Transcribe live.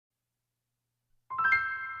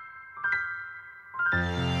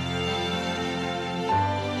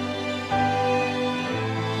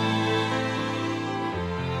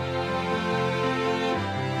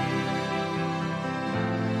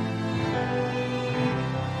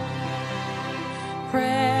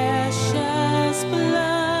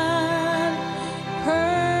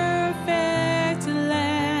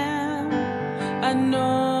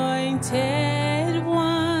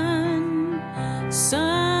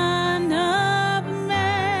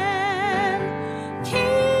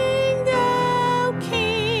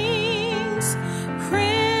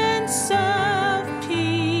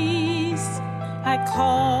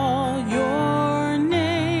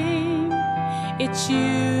It's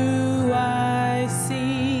you I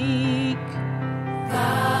seek.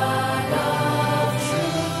 God of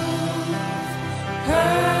truth,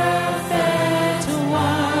 perfect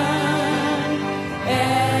one,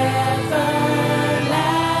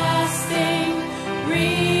 everlasting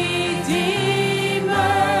Redeemer,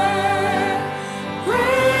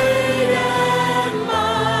 great and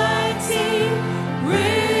mighty,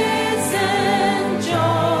 risen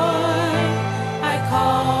joy. I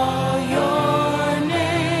call your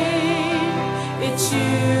name. It's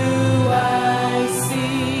you I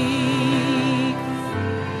seek.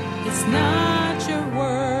 It's not your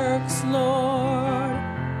works, Lord.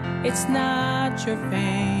 It's not your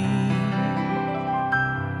fame.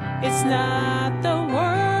 It's not the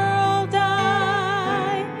world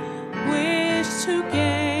I wish to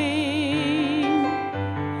gain.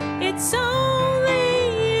 It's only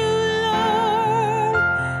you, Lord,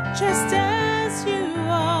 just as you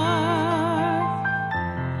are.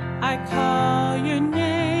 I call your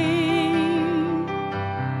name.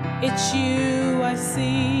 It's you I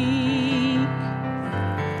seek.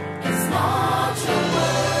 It's not your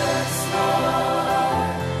works, Lord.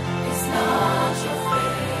 It's not your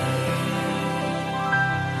fame.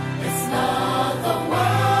 It's not the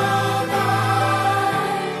world I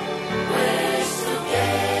wish to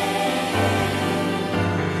gain.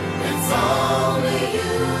 It's only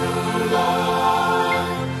you, Lord,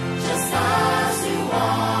 just as you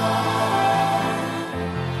are.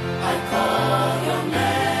 I call your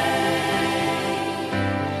name.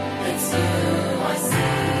 It's you I see.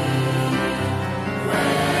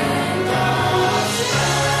 Friend of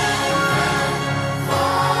strength and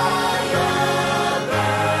fire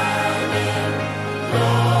burning,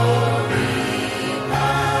 glory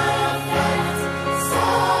perfect,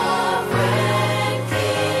 sovereign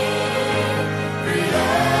King,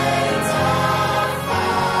 Creator,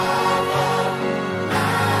 Father,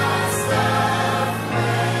 Master,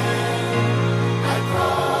 friend. I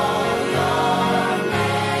call your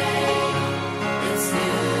name. It's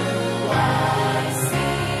you I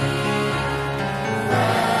see.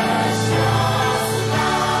 Precious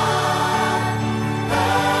Lamb,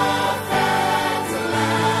 perfect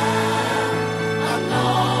Lamb,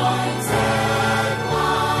 anointed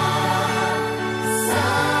one,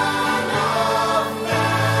 Son of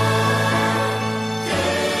God,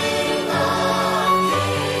 King of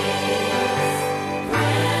kings,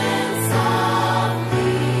 Prince of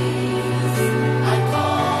peace. I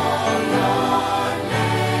call your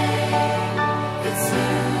name. It's you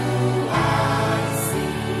I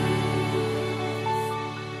see.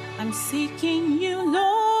 I'm seeking you,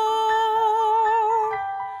 Lord.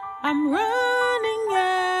 I'm running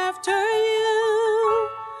after you.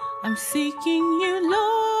 I'm seeking you,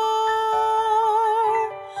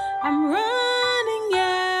 Lord. I'm running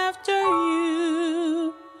after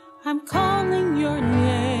you. I'm calling your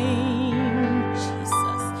name,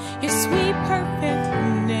 Jesus, your sweet, perfect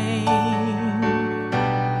name.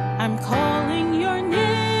 I'm calling your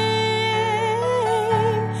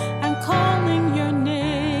name. I'm calling your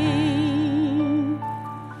name.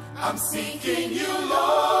 I'm seeking you, Lord.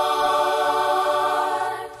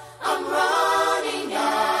 I'm running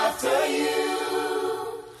after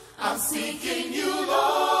you. I'm seeking you, Lord.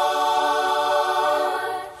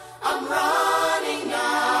 I'm running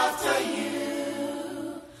after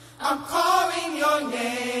you. I'm calling your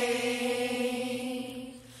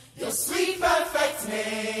name, your sweet, perfect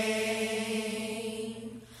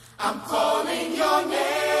name. I'm calling your name.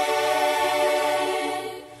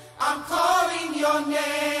 I'm calling your name.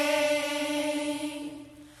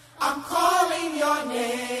 I'm calling your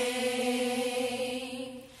name,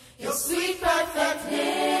 your sweet, perfect name.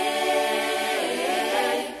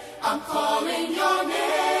 I'm calling